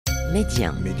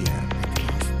ميديان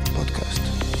بودكاست.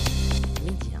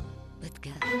 ميديان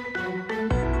بودكاست.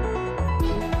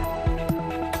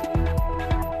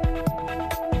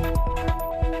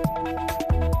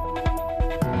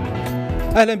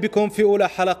 أهلا بكم في أولى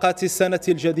حلقات السنة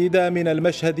الجديدة من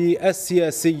المشهد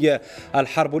السياسي.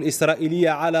 الحرب الإسرائيلية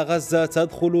على غزة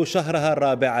تدخل شهرها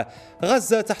الرابع.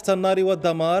 غزة تحت النار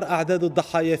والدمار، أعداد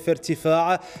الضحايا في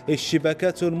ارتفاع،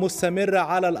 اشتباكات مستمرة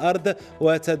على الأرض،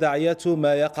 وتداعيات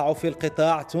ما يقع في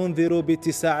القطاع تنذر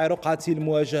باتساع رقعة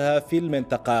المواجهة في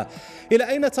المنطقة. إلى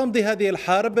أين تمضي هذه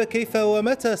الحرب؟ كيف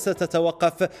ومتى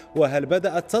ستتوقف؟ وهل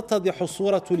بدأت تتضح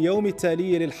صورة اليوم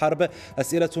التالي للحرب؟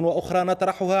 أسئلة وأخرى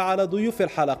نطرحها على ضيوف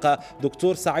الحلقة: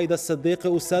 دكتور سعيد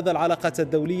الصديق، أستاذ العلاقات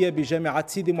الدولية بجامعة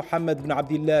سيدي محمد بن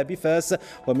عبد الله بفاس،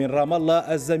 ومن رام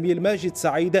الله الزميل ماجد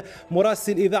سعيد،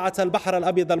 مراسل إذاعة البحر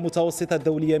الأبيض المتوسط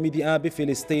الدولية ميديان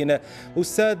بفلسطين.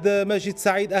 أستاذ ماجد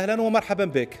سعيد، أهلا ومرحبا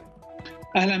بك.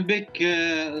 أهلا بك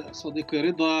صديقي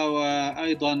رضا،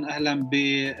 وأيضا أهلا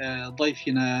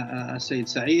بضيفنا السيد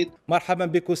سعيد. مرحبا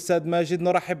بك أستاذ ماجد.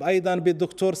 نرحب أيضا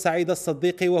بالدكتور سعيد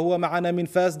الصديقي وهو معنا من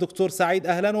فاس. دكتور سعيد،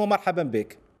 أهلا ومرحبا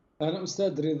بك. أهلا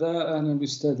أستاذ رضا، أهلا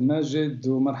بأستاذ ماجد،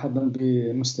 ومرحبا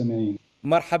بالمستمعين.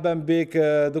 مرحبا بك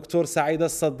دكتور سعيد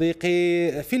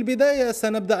الصديقي. في البداية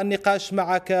سنبدأ النقاش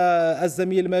معك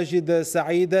الزميل ماجد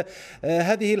سعيد.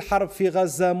 هذه الحرب في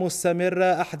غزة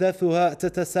مستمرة، أحداثها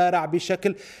تتسارع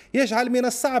بشكل يجعل من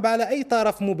الصعب على أي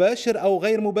طرف مباشر أو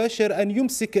غير مباشر أن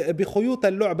يمسك بخيوط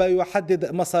اللعبة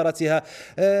ويحدد مساراتها.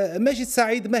 ماجد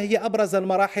سعيد، ما هي أبرز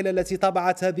المراحل التي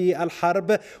طبعت هذه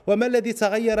الحرب، وما الذي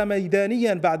تغير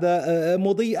ميدانيا بعد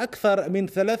مضي أكثر من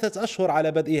 3 أشهر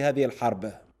على بدء هذه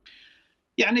الحرب؟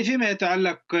 يعني فيما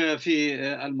يتعلق في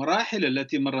المراحل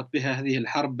التي مرت بها هذه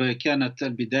الحرب، كانت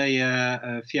البداية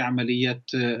في عملية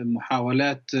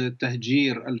محاولات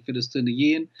تهجير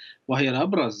الفلسطينيين، وهي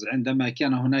الأبرز عندما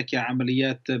كان هناك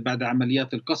عمليات بعد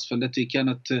عمليات القصف التي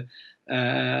كانت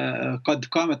قد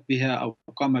قامت بها أو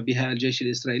قام بها الجيش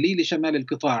الإسرائيلي لشمال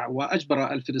القطاع،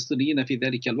 وأجبر الفلسطينيين في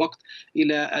ذلك الوقت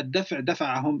إلى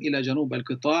دفعهم إلى جنوب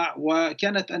القطاع.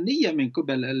 وكانت النية من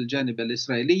قبل الجانب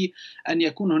الإسرائيلي أن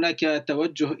يكون هناك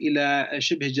توجه إلى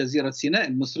شبه جزيرة سيناء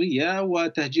المصرية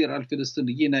وتهجير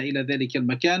الفلسطينيين إلى ذلك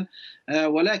المكان،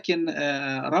 ولكن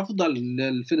رفض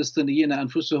الفلسطينيين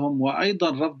أنفسهم وأيضا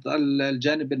رفض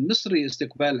الجانب المصري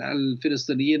استقبال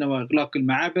الفلسطينيين وإغلاق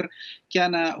المعابر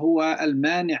كان هو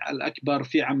المانع الأكبر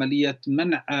في عملية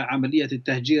منع عملية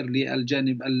التهجير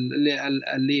للجانب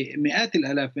لمئات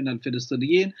الآلاف من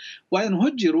الفلسطينيين، وأن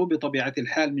هجروا بطبيعة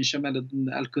الحال من شمال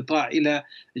القطاع إلى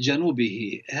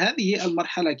جنوبه. هذه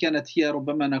المرحلة كانت هي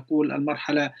ربما نقول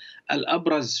المرحلة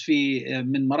الأبرز في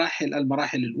من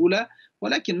المراحل الأولى،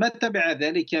 ولكن ما تبع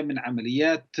ذلك من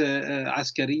عمليات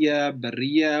عسكرية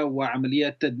برية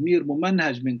وعمليات تدمير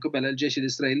ممنهج من قبل الجيش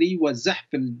الإسرائيلي والزحف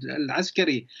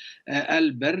العسكري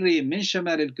البري من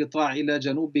شمال القطاع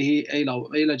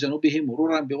إلى جنوبه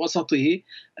مرورا بوسطه،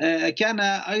 كان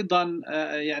أيضا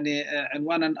يعني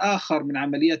عنوانا آخر من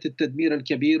عمليات التدمير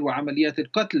الكبير وعمليات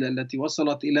القتل التي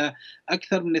وصلت إلى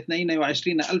أكثر من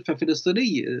 22 ألف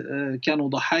فلسطيني كانوا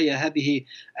ضحايا هذه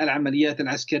العمليات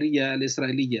العسكرية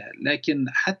الإسرائيلية. لكن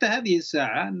حتى هذه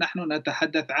الساعة نحن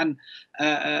نتحدث عن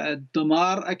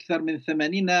دمار أكثر من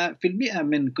 80%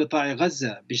 من قطاع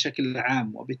غزة بشكل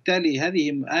عام، وبالتالي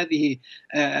هذه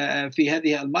في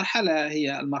هذه المرحلة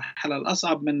هي المرحلة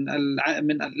الأصعب من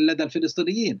لدى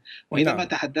الفلسطينيين. وإنما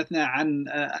تحدثنا عن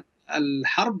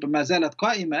الحرب ما زالت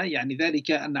قائمة، يعني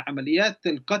ذلك أن عمليات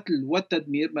القتل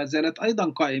والتدمير ما زالت أيضا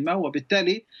قائمة،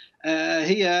 وبالتالي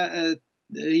هي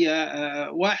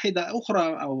واحدة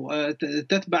أخرى أو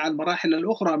تتبع المراحل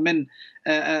الأخرى من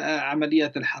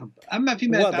عمليات الحرب. أما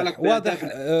فيما يتعلق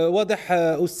واضح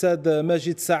أستاذ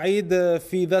ماجد سعيد.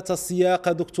 في ذات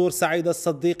السياق دكتور سعيد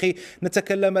الصديقي،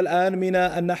 نتكلم الآن من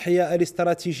الناحية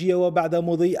الاستراتيجية وبعد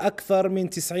مضي أكثر من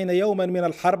 90 يوما من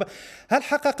الحرب، هل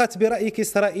حققت برأيك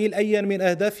إسرائيل أي من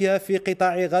أهدافها في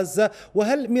قطاع غزة؟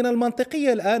 وهل من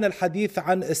المنطقي الآن الحديث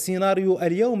عن سيناريو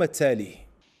اليوم التالي؟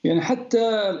 يعني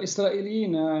حتى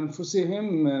الإسرائيليين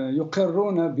أنفسهم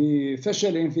يقرون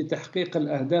بفشل في تحقيق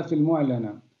الأهداف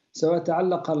المعلنة، سواء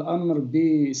تعلق الأمر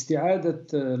باستعادة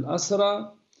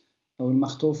الأسرى أو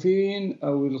المخطوفين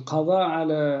أو القضاء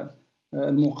على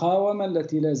المقاومة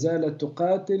التي لا زالت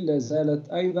تقاتل، لا زالت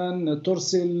أيضا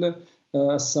ترسل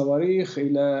الصواريخ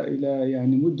إلى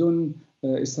يعني مدن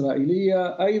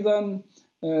إسرائيلية. أيضا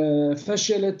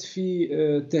فشلت في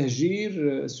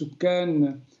تهجير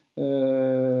سكان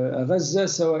غزة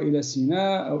سواء إلى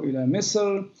سيناء أو إلى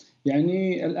مصر.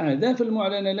 يعني الأهداف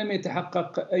المعلنة لم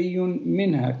يتحقق أي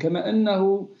منها، كما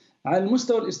أنه على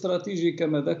المستوى الاستراتيجي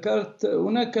كما ذكرت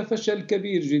هناك فشل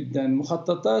كبير جدا.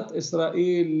 مخططات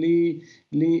إسرائيل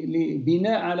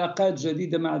لبناء علاقات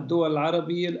جديدة مع الدول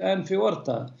العربية الآن في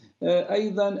ورطة.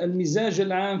 أيضا المزاج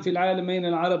العام في العالمين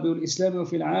العربي والإسلامي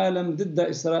وفي العالم ضد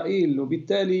إسرائيل،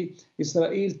 وبالتالي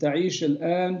إسرائيل تعيش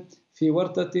الآن في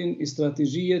ورطة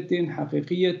استراتيجية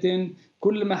حقيقية.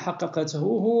 كل ما حققته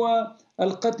هو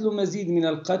القتل، مزيد من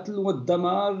القتل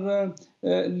والدمار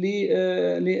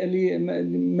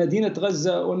لمدينة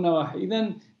غزة والنواحي.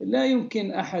 إذن لا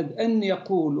يمكن أحد أن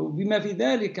يقول بما في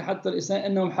ذلك حتى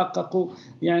الإسرائيليين أنهم حققوا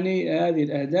هذه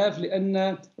الأهداف،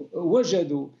 لأن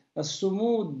وجدوا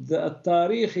الصمود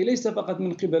التاريخي ليس فقط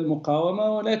من قبل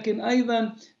المقاومة ولكن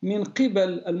أيضا من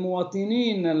قبل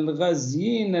المواطنين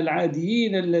الغازيين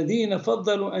العاديين الذين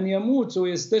فضلوا أن يموتوا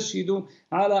ويستشهدوا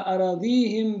على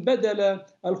أراضيهم بدل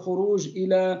الخروج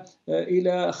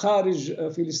إلى خارج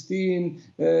فلسطين،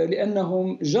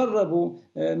 لأنهم جربوا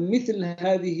مثل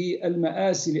هذه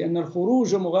المآسي. لأن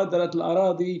الخروج ومغادرة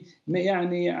الأراضي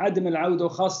يعني عدم العودة،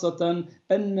 وخاصة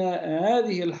أن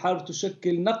هذه الحرب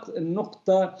تشكل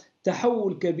نقطة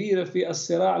تحول كبيرة في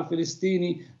الصراع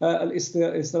الفلسطيني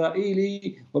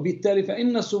الإسرائيلي، وبالتالي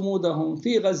فإن صمودهم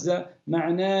في غزة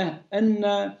معناه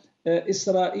أن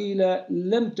إسرائيل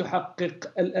لم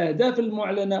تحقق الأهداف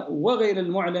المعلنة وغير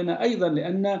المعلنة أيضا،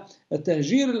 لأن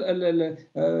تهجير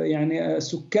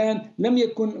السكان لم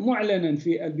يكن معلنا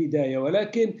في البداية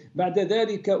ولكن بعد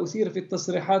ذلك أثير في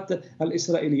التصريحات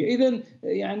الإسرائيلية. إذن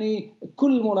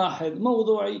كل ملاحظ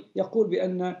موضوعي يقول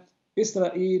بأن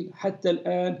إسرائيل حتى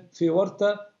الآن في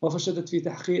ورطة وفشلت في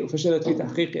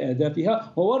تحقيق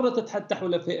أهدافها، وورطت حتى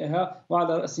حلفائها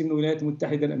وعلى رأسهم الولايات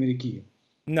المتحدة الأمريكية.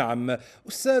 نعم.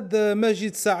 أستاذ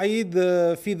ماجد سعيد،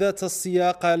 في ذات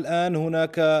السياق الآن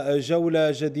هناك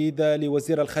جولة جديدة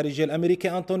لوزير الخارجية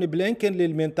الأمريكي أنتوني بلينكن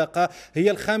للمنطقة،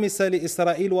 هي الخامسة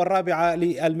لإسرائيل والرابعة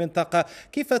للمنطقة.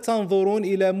 كيف تنظرون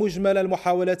إلى مجمل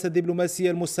المحاولات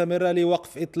الدبلوماسية المستمرة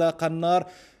لوقف إطلاق النار،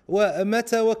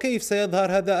 ومتى وكيف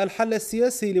سيظهر هذا الحل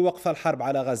السياسي لوقف الحرب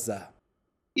على غزة؟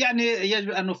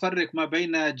 يجب أن نفرق ما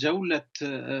بين جولة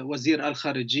وزير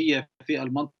الخارجية في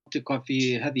المنطقة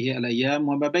في هذه الأيام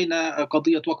وما بين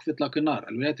قضية وقف إطلاق النار.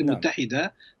 الولايات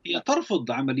المتحدة هي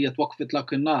ترفض عملية وقف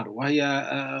إطلاق النار، وهي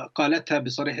قالتها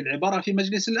بصريح العبارة في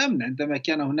مجلس الأمن عندما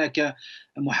كان هناك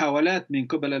محاولات من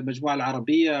قبل المجموعة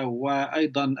العربية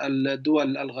وأيضا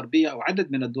الدول الغربية أو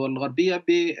عدد من الدول الغربية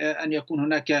بأن يكون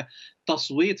هناك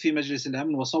تصويت في مجلس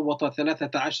الأمن، وصوت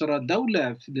 13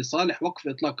 دولة لصالح وقف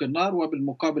إطلاق النار،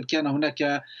 وبالمقابل كان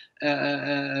هناك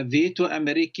فيتو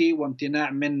أمريكي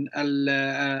وامتناع من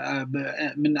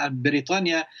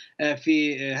بريطانيا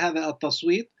في هذا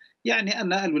التصويت.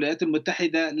 أن الولايات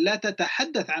المتحدة لا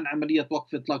تتحدث عن عملية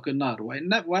وقف إطلاق النار،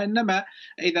 وإنما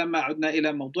إذا ما عدنا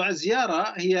إلى موضوع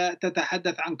الزيارة هي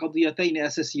تتحدث عن قضيتين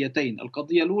أساسيتين.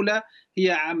 القضية الأولى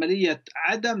هي عملية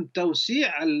عدم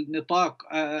توسيع النطاق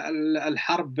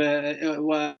الحرب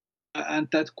وأن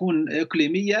تكون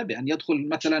إقليمية، بأن يدخل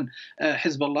مثلا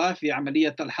حزب الله في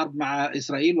عملية الحرب مع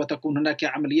إسرائيل وتكون هناك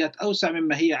عمليات أوسع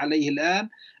مما هي عليه الآن.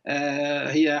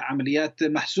 هي عمليات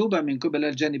محسوبة من قبل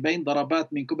الجانبين،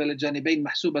 ضربات من قبل الجانبين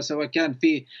محسوبة سواء كان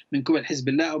من قبل حزب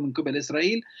الله أو من قبل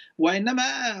إسرائيل، وإنما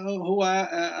هو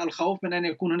الخوف من أن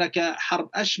يكون هناك حرب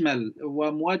أشمل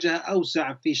ومواجهة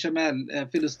أوسع في شمال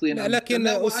فلسطين. لكن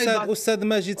أستاذ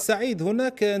ماجد سعيد،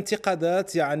 هناك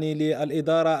انتقادات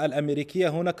للإدارة الأمريكية،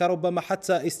 هناك ربما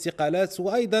حتى استقالات،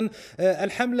 وأيضا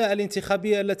الحملة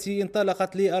الانتخابية التي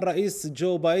انطلقت للرئيس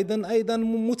جو بايدن أيضا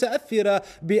متأثرة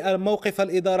بموقف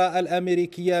الإدارة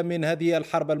الأمريكية من هذه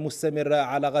الحرب المستمرة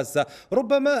على غزة.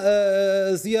 ربما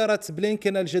زيارة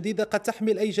بلينكن الجديدة قد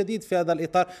تحمل أي جديد في هذا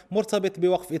الإطار مرتبط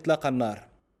بوقف إطلاق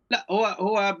النار. لا،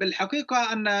 هو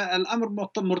بالحقيقة أن الأمر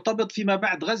مرتبط فيما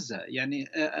بعد غزة.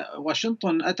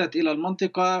 واشنطن أتت إلى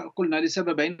المنطقة قلنا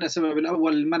لسببين: السبب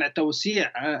الأول منع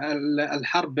توسيع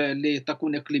الحرب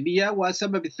لتكون إقليمية،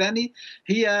 والسبب الثاني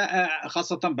هي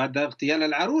خاصة بعد اغتيال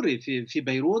العروري في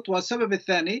بيروت، والسبب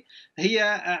الثاني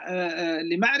هي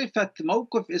لمعرفة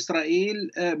موقف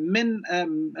إسرائيل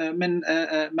من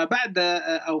ما بعد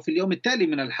أو في اليوم التالي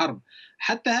من الحرب.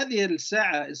 حتى هذه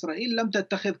الساعة إسرائيل لم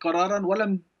تتخذ قرارا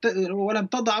ولم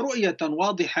تضع رؤية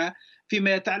واضحة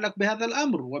فيما يتعلق بهذا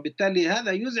الأمر، وبالتالي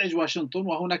هذا يزعج واشنطن،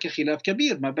 وهناك خلاف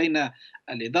كبير ما بين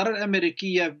الإدارة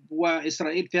الأمريكية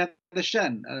وإسرائيل في هذا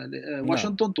الشأن.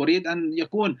 واشنطن تريد أن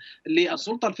يكون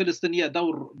للسلطة الفلسطينية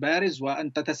دور بارز،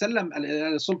 وأن تتسلم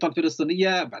السلطة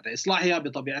الفلسطينية بعد إصلاحها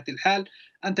بطبيعة الحال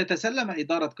أن تتسلم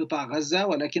إدارة قطاع غزة،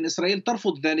 ولكن إسرائيل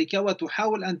ترفض ذلك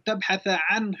وتحاول أن تبحث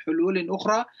عن حلول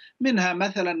أخرى، منها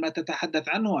مثلا ما تتحدث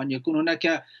عنه أن يكون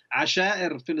هناك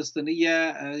عشائر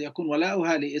فلسطينية يكون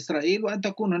ولاؤها لإسرائيل، وأن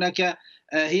تكون هناك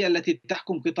هي التي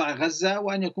تحكم قطاع غزة،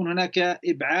 وأن يكون هناك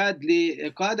إبعاد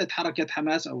لقادة حركة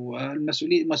حماس أو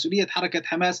مسؤولية حركة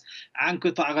حماس عن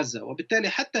قطاع غزة. وبالتالي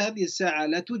حتى هذه الساعة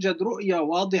لا توجد رؤية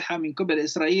واضحة من قبل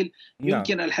إسرائيل نعم.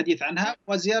 يمكن الحديث عنها،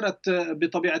 وزيارة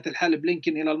بطبيعة الحال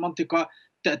بلينكين إلى المنطقة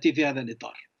تأتي في هذا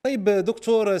الإطار. طيب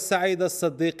دكتور سعيد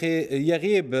الصديقي،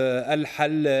 يغيب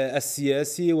الحل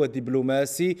السياسي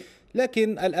والدبلوماسي،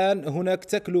 لكن الآن هناك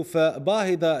تكلفة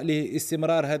باهظة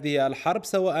لاستمرار هذه الحرب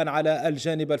سواء على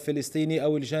الجانب الفلسطيني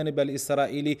أو الجانب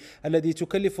الإسرائيلي الذي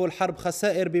تكلف الحرب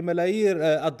خسائر بملايير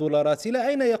الدولارات. إلى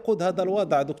أين يقود هذا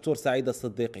الوضع دكتور سعيد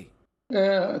الصديقي؟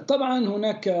 طبعا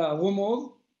هناك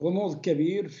غموض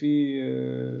كبير في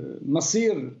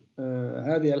مصير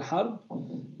هذه الحرب.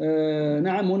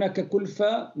 نعم، هناك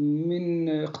كلفة من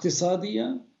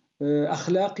اقتصادية،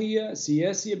 أخلاقية،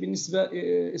 سياسية بالنسبة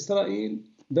إسرائيل،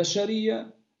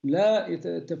 بشرية لا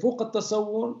تفوق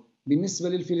التصور بالنسبة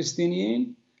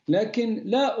للفلسطينيين، لكن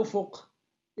لا أفق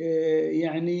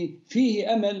يعني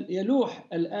فيه أمل يلوح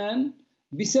الآن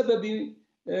بسبب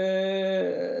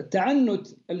تعنت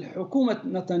الحكومة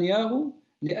نتنياهو،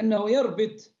 لأنه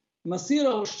يربط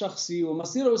مصيره الشخصي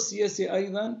ومصيره السياسي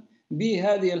أيضا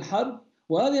بهذه الحرب.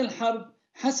 وهذه الحرب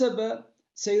حسب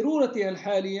سيرورتها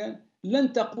الحالية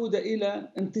لن تقود إلى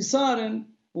انتصار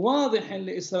واضح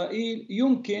لإسرائيل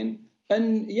يمكن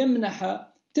أن يمنح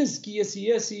تزكية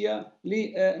سياسية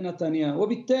لنتنياهو،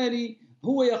 وبالتالي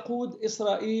هو يقود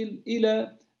إسرائيل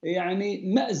إلى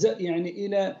مأزق،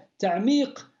 إلى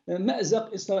تعميق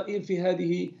مأزق إسرائيل في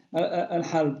هذه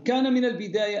الحرب. كان من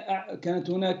البداية كانت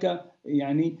هناك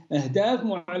أهداف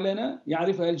معلنة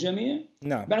يعرفها الجميع.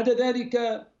 نعم. بعد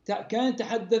ذلك كان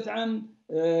يتحدث عن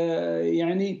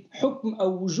حكم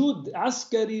أو وجود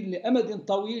عسكري لأمد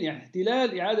طويل،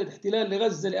 إعادة احتلال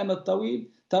لغزة لأمد طويل،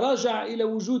 تراجع إلى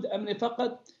وجود أمن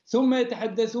فقط، ثم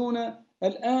يتحدثون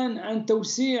الآن عن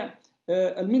توسيع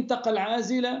المنطقة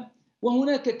العازلة،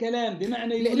 وهناك كلام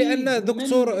بمعنى لأن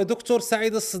دكتور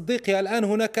سعيد الصديقي الآن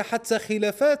هناك حتى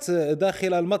خلافات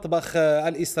داخل المطبخ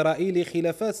الإسرائيلي،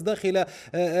 خلافات داخل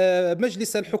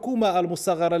مجلس الحكومة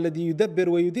المصغر الذي يدبر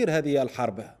ويدير هذه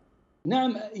الحرب.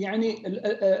 نعم،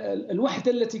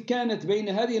 الوحدة التي كانت بين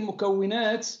هذه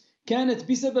المكونات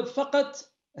كانت بسبب فقط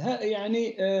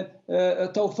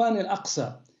طوفان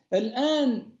الأقصى.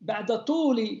 الآن بعد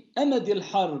طول أمد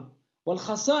الحرب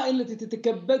والخسائر التي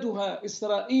تتكبدها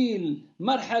إسرائيل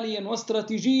مرحليا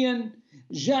واستراتيجيا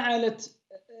جعلت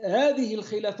هذه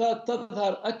الخلافات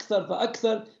تظهر أكثر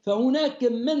فأكثر. فهناك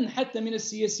من حتى من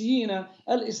السياسيين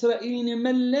الإسرائيليين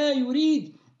من لا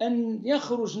يريد أن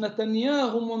يخرج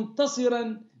نتنياهو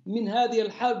منتصرا من هذه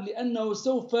الحرب، لأنه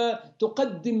سوف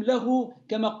تقدم له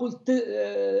كما قلت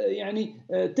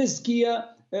تزكية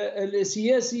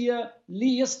سياسية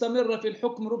ليستمر في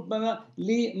الحكم ربما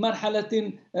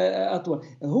لمرحلة أطول.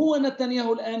 هو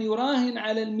نتنياهو الآن يراهن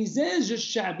على المزاج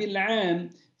الشعبي العام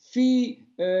في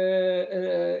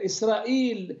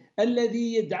إسرائيل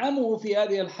الذي يدعمه في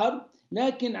هذه الحرب،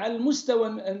 لكن على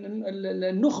المستوى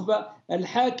النخبة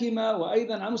الحاكمة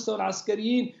وأيضا على مستوى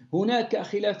العسكريين هناك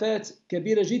خلافات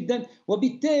كبيرة جدا.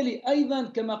 وبالتالي أيضا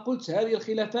كما قلت هذه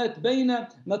الخلافات بين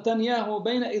نتنياهو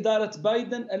وبين إدارة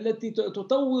بايدن التي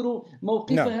تطور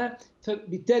موقفها. نعم.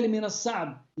 فبالتالي من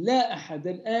الصعب، لا أحد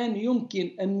الآن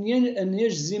يمكن أن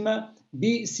يجزم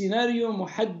بسيناريو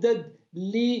محدد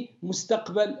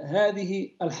لمستقبل هذه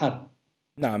الحرب.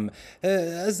 نعم.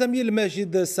 الزميل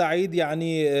ماجد سعيد،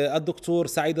 الدكتور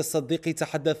سعيد الصديقي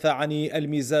تحدث عن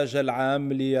المزاج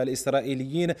العام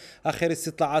للإسرائيليين. آخر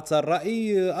استطلاعات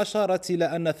الرأي أشارت إلى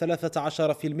أن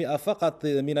 13% فقط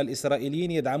من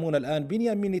الإسرائيليين يدعمون الآن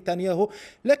بنيامين نتنياهو،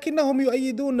 لكنهم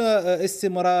يؤيدون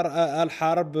استمرار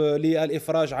الحرب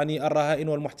للإفراج عن الرهائن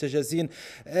والمحتجزين.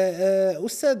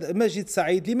 أستاذ ماجد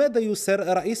سعيد، لماذا يصر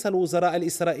رئيس الوزراء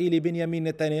الإسرائيلي بنيامين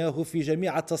نتنياهو في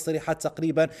جميع التصريحات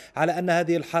تقريبا على أن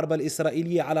هذه الحرب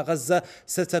الإسرائيلية على غزة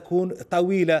ستكون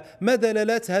طويلة؟ ما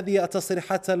دلالات هذه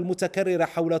التصريحات المتكررة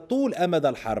حول طول أمد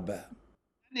الحرب؟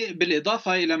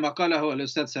 بالإضافة إلى ما قاله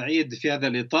الأستاذ سعيد في هذا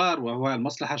الإطار، وهو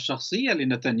المصلحة الشخصية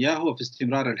لنتنياهو في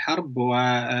استمرار الحرب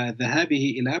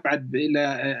وذهابه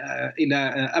إلى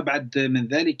أبعد من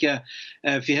ذلك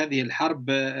في هذه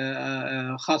الحرب،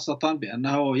 خاصة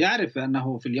بأنه يعرف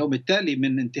أنه في اليوم التالي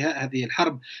من انتهاء هذه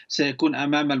الحرب سيكون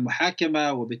أمام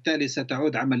المحاكمة، وبالتالي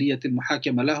ستعود عملية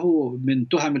المحاكمة له من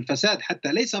تهم الفساد،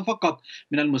 حتى ليس فقط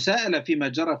من المساءلة فيما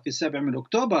جرى في 7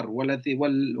 أكتوبر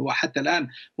وحتى الآن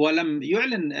ولم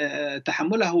يعلن يمكن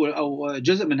تحمله أو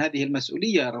جزء من هذه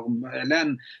المسؤولية رغم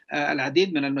إعلان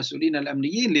العديد من المسؤولين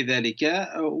الأمنيين لذلك،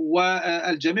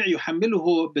 والجميع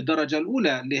يحمله بالدرجة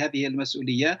الأولى لهذه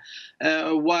المسؤولية.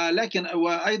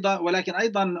 ولكن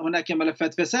أيضا هناك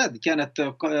ملفات فساد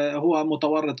كانت هو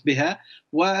متورط بها،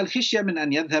 والخشية من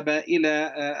أن يذهب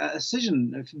إلى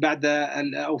السجن بعد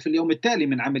أو في اليوم التالي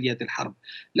من عملية الحرب.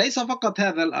 ليس فقط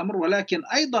هذا الأمر، ولكن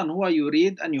أيضا هو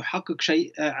يريد أن يحقق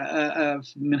شيء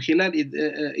من خلال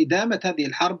إدامة هذه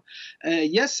الحرب.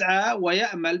 يسعى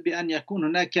ويأمل بأن يكون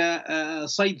هناك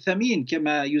صيد ثمين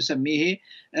كما يسميه،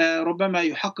 ربما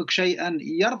يحقق شيئا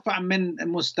يرفع من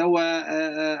مستوى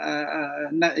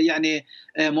يعني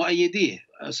مؤيديه.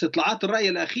 استطلاعات الرأي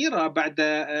الأخيرة بعد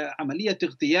عملية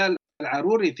اغتيال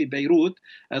العروري في بيروت،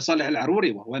 صالح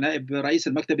العروري وهو نائب رئيس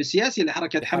المكتب السياسي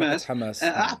لحركة حماس،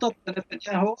 أعطت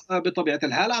نتنياهو بطبيعة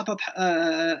الحال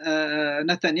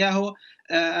نتنياهو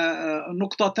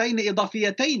نقطتين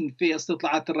إضافيتين في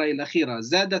استطلاعات الرأي الأخيرة.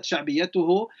 زادت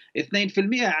شعبيته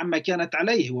 2% عما كانت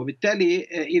عليه، وبالتالي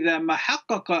إذا ما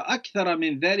حقق أكثر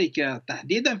من ذلك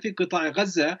تحديدا في قطاع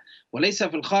غزة وليس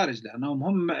في الخارج، لأنهم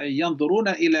هم ينظرون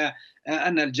إلى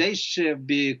أن الجيش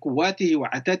بقواته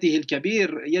وعتاته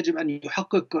الكبير يجب أن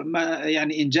يحقق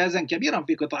يعني إنجازا كبيرا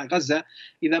في قطاع غزة.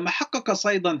 إذا ما حقق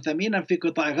صيدا ثمينا في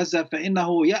قطاع غزة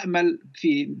فإنه يأمل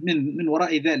من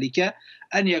وراء ذلك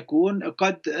أن يكون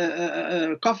قد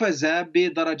قفز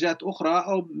بدرجات أخرى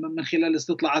أو من خلال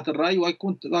استطلاعات الرأي،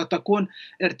 وتكون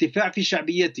ارتفاع في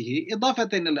شعبيته. إضافة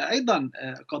إلى أيضا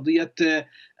قضية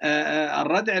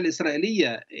الردع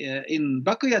الإسرائيلية، إن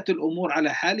بقيت الأمور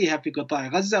على حالها في قطاع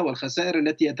غزة والخسائر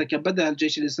التي يتكبدها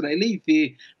الجيش الإسرائيلي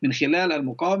من خلال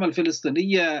المقاومة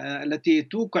الفلسطينية التي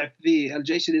توقع في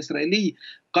الجيش الإسرائيلي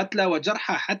قتلى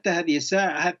وجرحى حتى هذه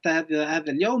الساعة، حتى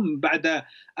هذا اليوم بعد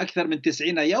أكثر من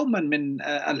 90 يوما من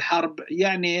الحرب،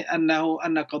 يعني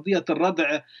أن قضية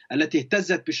الردع التي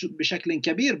اهتزت بشكل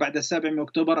كبير بعد 7 من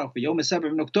أكتوبر أو في يوم 7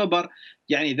 من أكتوبر،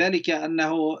 يعني ذلك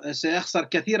أنه سيخسر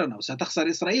كثيرا أو ستخسر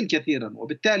إسرائيل كثيرا.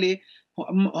 وبالتالي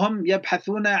هم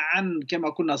يبحثون عن كما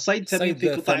قلنا صيد ثمين في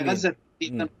قطاع غزة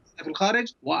في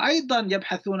الخارج، وأيضا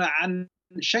يبحثون عن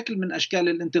شكل من أشكال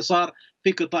الانتصار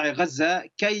في قطاع غزة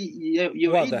كي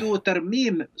يعيدوا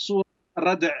ترميم صورة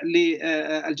الردع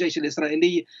للجيش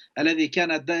الإسرائيلي الذي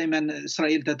كانت دائما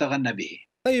إسرائيل تتغنى به.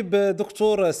 طيب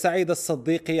دكتور سعيد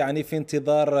الصديقي، يعني في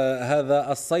انتظار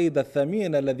هذا الصيد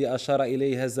الثمين الذي أشار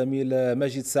إليه زميل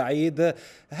مجد سعيد،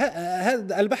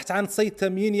 هذا البحث عن صيد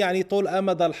ثمين يعني طول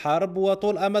أمد الحرب،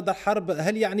 وطول أمد الحرب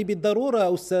هل يعني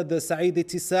بالضرورة أستاذ سعيد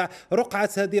اتساع رقعة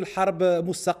هذه الحرب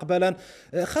مستقبلا،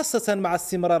 خاصة مع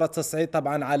استمرار التصعيد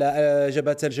طبعا على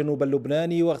جبهة الجنوب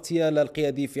اللبناني واغتيال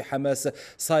القيادي في حماس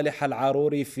صالح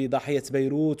العروري في ضاحية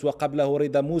بيروت، وقبله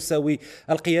رضا موسوي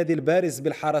القيادي البارز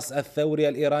بالحرس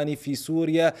الثوري الإيراني في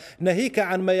سوريا، ناهيك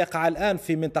عن ما يقع الآن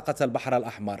في منطقة البحر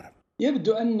الأحمر؟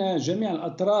 يبدو أن جميع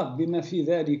الأطراف بما في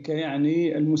ذلك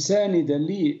يعني المساندة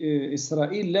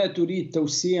لإسرائيل لا تريد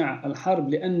توسيع الحرب،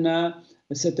 لأن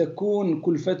ستكون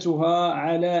كلفتها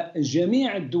على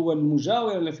جميع الدول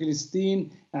المجاورة لفلسطين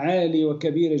عالية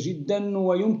وكبيرة جدا،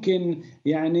 ويمكن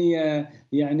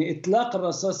يعني إطلاق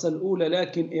الرصاصة الأولى،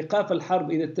 لكن إيقاف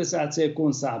الحرب إذا اتسعت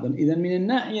سيكون صعبا. إذن من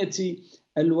الناحية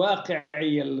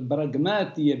الواقعية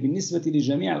البراغماتية بالنسبة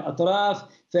لجميع الأطراف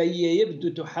فهي يبدو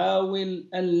تحاول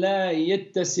أن لا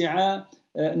يتسع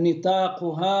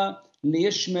نطاقها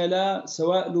ليشمل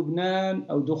سواء لبنان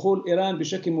أو دخول إيران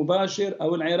بشكل مباشر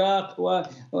أو العراق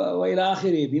وإلى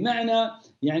آخره، بمعنى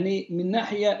يعني من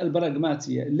ناحية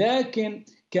البراغماتية. لكن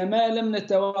كما لم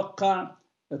نتوقع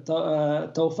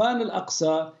طوفان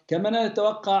الأقصى، كما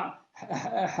نتوقع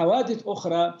حوادث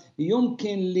أخرى،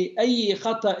 يمكن لأي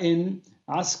خطأ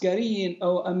عسكري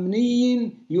أو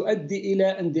أمني يؤدي إلى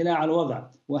اندلاع الوضع،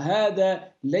 وهذا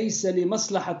ليس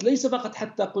لمصلحة ليس فقط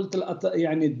حتى قلت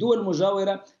يعني الدول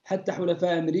المجاورة، حتى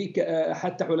حلفاء أمريكا،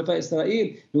 حتى حلفاء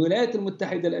إسرائيل، الولايات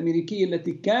المتحدة الأمريكية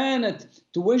التي كانت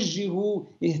توجه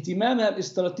اهتمامها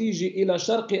الاستراتيجي إلى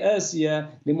شرق آسيا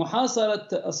لمحاصرة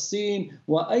الصين،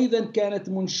 وأيضا كانت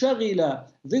منشغلة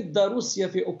ضد روسيا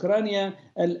في أوكرانيا،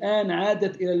 الآن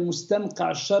عادت إلى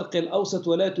المستنقع الشرقي الأوسط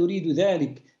ولا تريد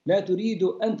ذلك، لا تريد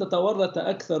أن تتورط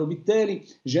أكثر. وبالتالي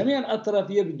جميع الأطراف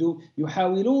يبدو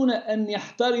يحاولون أن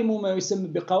يحترموا ما يسمى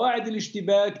بقواعد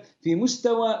الاشتباك في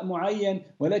مستوى معين،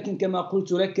 ولكن كما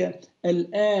قلت لك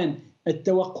الآن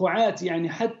التوقعات، يعني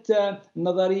حتى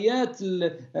نظريات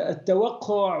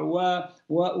التوقع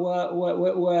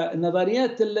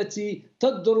ونظريات التي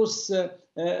تدرس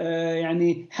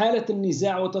يعني حالة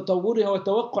النزاع وتطورها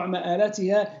وتوقع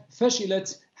مآلاتها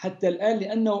فشلت حتى الآن،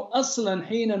 لأنه أصلا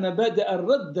حينما بدأ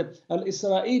الرد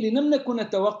الإسرائيلي لم نكن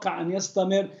نتوقع أن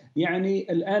يستمر.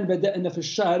 يعني الآن بدأنا في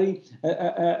الشهر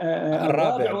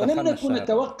الرابع ولم نكن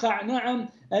نتوقع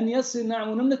أن يصل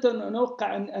ولم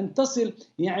نتوقع أن تصل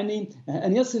يعني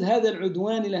أن يصل هذا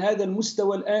العدوان إلى هذا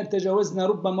المستوى. الآن تجاوزنا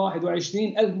ربما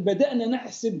 21,000، بدأنا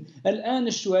نحسب الآن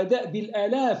الشهداء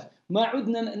بالآلاف، ما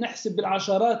عدنا نحسب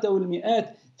بالعشرات أو المئات.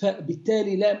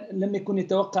 فبالتالي لم يكن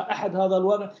يتوقع أحد هذا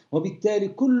الوضع، وبالتالي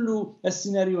كل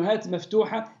السيناريوهات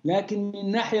مفتوحة. لكن من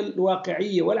الناحية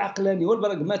الواقعية والعقلانية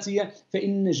والبراغماتية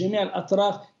فإن جميع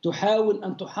الأطراف تحاول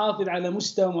أن تحافظ على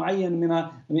مستوى معين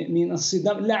من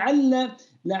الصدام،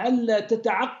 لعل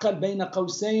تتعقل بين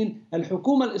قوسين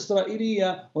الحكومة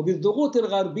الإسرائيلية وبالضغوط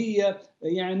الغربية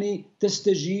يعني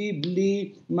تستجيب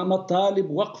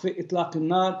لمطالب وقف إطلاق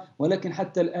النار. ولكن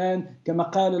حتى الآن كما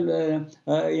قال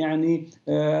يعني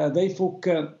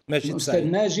ضيفك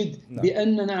أستاذ ماجد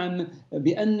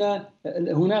بأن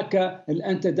هناك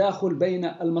الآن تداخل بين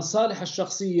المصالح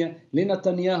الشخصية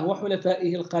لنتنياهو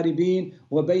وحلفائه القريبين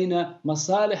وبين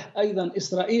مصالح أيضا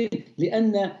إسرائيل،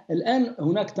 لأن الآن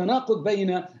هناك تناقض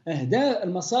بين أهداف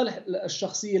المصالح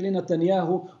الشخصية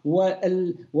لنتنياهو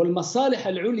والمصالح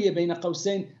العليا بين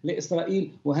قوسين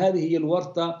لإسرائيل. وهذه هي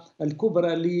الورطة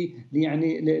الكبرى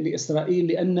لإسرائيل،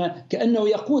 لأن كأنه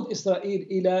يقود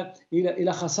إسرائيل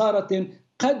إلى خسارة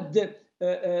قد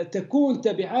تكون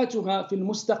تبعاتها في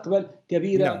المستقبل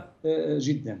كبيرة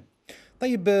جدا.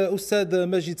 طيب أستاذ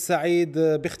ماجد سعيد،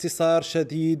 باختصار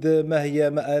شديد، ما هي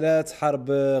مآلات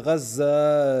حرب غزة،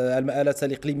 المآلات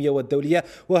الإقليمية والدولية،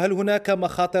 وهل هناك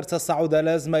مخاطر تصاعد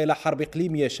الأزمة إلى حرب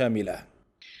إقليمية شاملة؟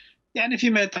 يعني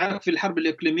فيما يتعلق في الحرب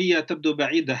الإقليمية تبدو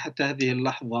بعيدة حتى هذه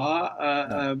اللحظة،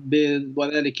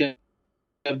 وذلك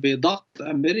بضغط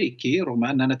أمريكي، رغم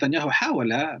أن نتنياهو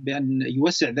حاول بأن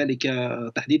يوسع ذلك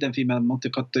تحديدا في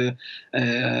منطقة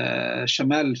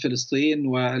شمال فلسطين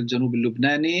والجنوب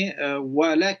اللبناني.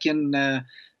 ولكن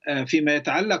فيما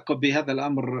يتعلق بهذا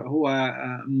الأمر هو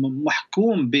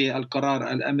محكوم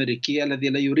بالقرار الأمريكي الذي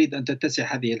لا يريد أن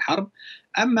تتسع هذه الحرب.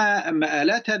 أما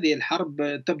مآلات هذه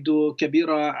الحرب تبدو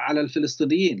كبيرة على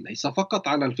الفلسطينيين، ليس فقط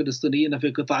على الفلسطينيين في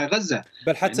قطاع غزة،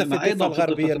 بل حتى في الضفة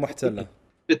الغربية المحتلة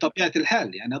بطبيعة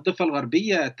الحال. يعني الضفة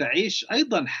الغربية تعيش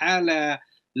أيضا حالة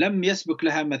لم يسبق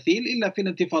لها مثيل إلا في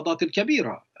الانتفاضات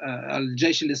الكبيرة.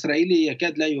 الجيش الإسرائيلي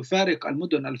يكاد لا يفارق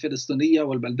المدن الفلسطينية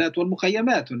والبلدات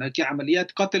والمخيمات. هناك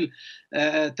عمليات قتل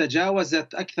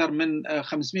تجاوزت أكثر من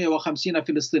 550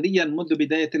 فلسطينيا منذ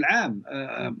بداية العام،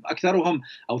 أكثرهم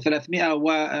أو 300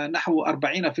 ونحو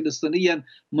 40 فلسطينيا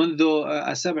منذ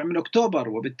 7 من أكتوبر.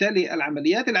 وبالتالي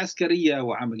العمليات العسكرية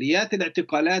وعمليات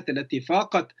الاعتقالات التي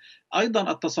فاقت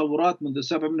أيضا التصورات منذ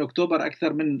 7 من أكتوبر،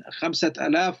 أكثر من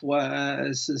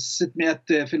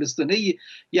 5600 فلسطيني،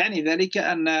 يعني ذلك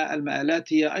أن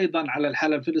المآلات هي أيضا على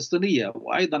الحالة الفلسطينية،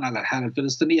 وأيضا على الحالة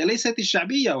الفلسطينية ليست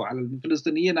الشعبية وعلى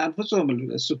الفلسطينيين أنفسهم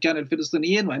السكان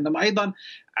الفلسطينيين، وإنما أيضا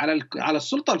على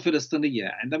السلطة الفلسطينية.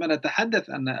 عندما نتحدث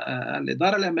أن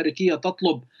الإدارة الأمريكية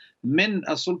تطلب من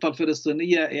السلطة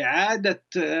الفلسطينية إعادة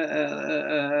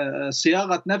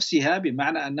صياغة نفسها،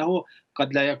 بمعنى أنه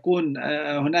قد لا يكون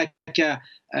هناك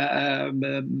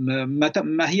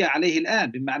ما هي عليه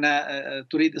الآن، بمعنى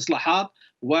تريد إصلاحات.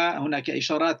 وهناك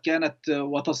إشارات كانت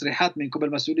وتصريحات من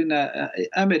قبل مسؤولين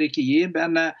أمريكيين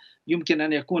بأن يمكن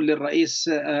أن يكون للرئيس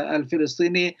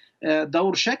الفلسطيني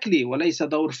دور شكلي وليس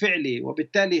دور فعلي،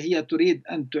 وبالتالي هي تريد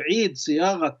أن تعيد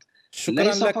صياغة. شكرا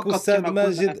لك أستاذ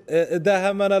ماجد،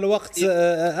 داهمنا الوقت.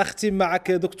 أختم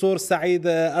معك دكتور سعيد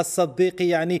الصديقي،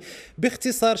 يعني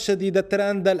باختصار شديد،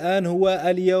 الترند الآن هو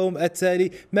اليوم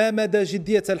التالي، ما مدى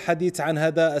جدية الحديث عن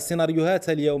هذا السيناريوهات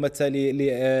اليوم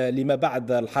التالي لما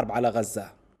بعد الحرب على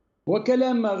غزة؟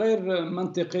 وكلام غير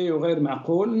منطقي وغير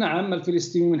معقول. نعم،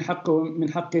 الفلسطينيين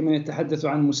من حقهم أن يتحدثوا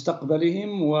عن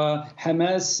مستقبلهم،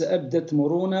 وحماس أبدت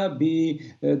مرونة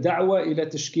بدعوة إلى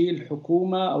تشكيل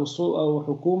حكومة أو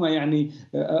حكومة يعني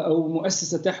أو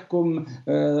مؤسسة تحكم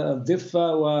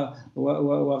الضفة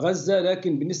وغزة.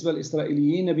 لكن بالنسبة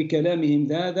للإسرائيليين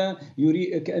بكلامهم هذا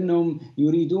كأنهم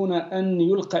يريدون أن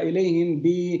يلقى إليهم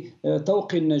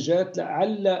بطوق النجاة.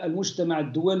 لعل المجتمع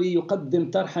الدولي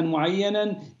يقدم طرحا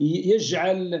معينا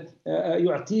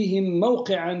يعطيهم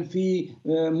موقعا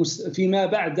فيما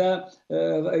بعد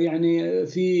يعني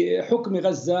في حكم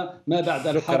غزة ما بعد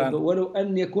الحرب، ولو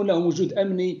أن يكون لهم وجود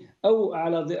أمني أو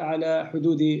على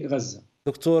حدود غزة.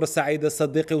 دكتور سعيد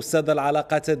الصديقي، أستاذ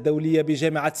العلاقات الدولية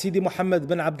بجامعة سيدي محمد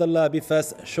بن عبد الله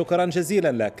بفاس، شكرا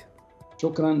جزيلا لك.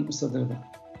 شكرا أستاذ رضا.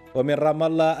 ومن رام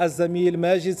الله الزميل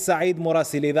ماجد سعيد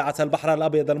مراسل إذاعة البحر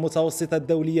الأبيض المتوسط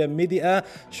الدولية ميديا.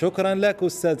 شكرا لك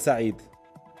أستاذ سعيد.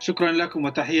 شكرا لكم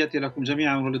وتحياتي لكم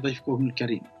جميعا ولضيفكم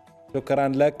الكريم. شكرا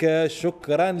لك،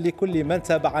 شكرا لكل من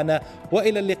تابعنا،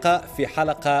 وإلى اللقاء في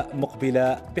حلقة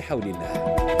مقبلة بحول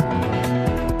الله.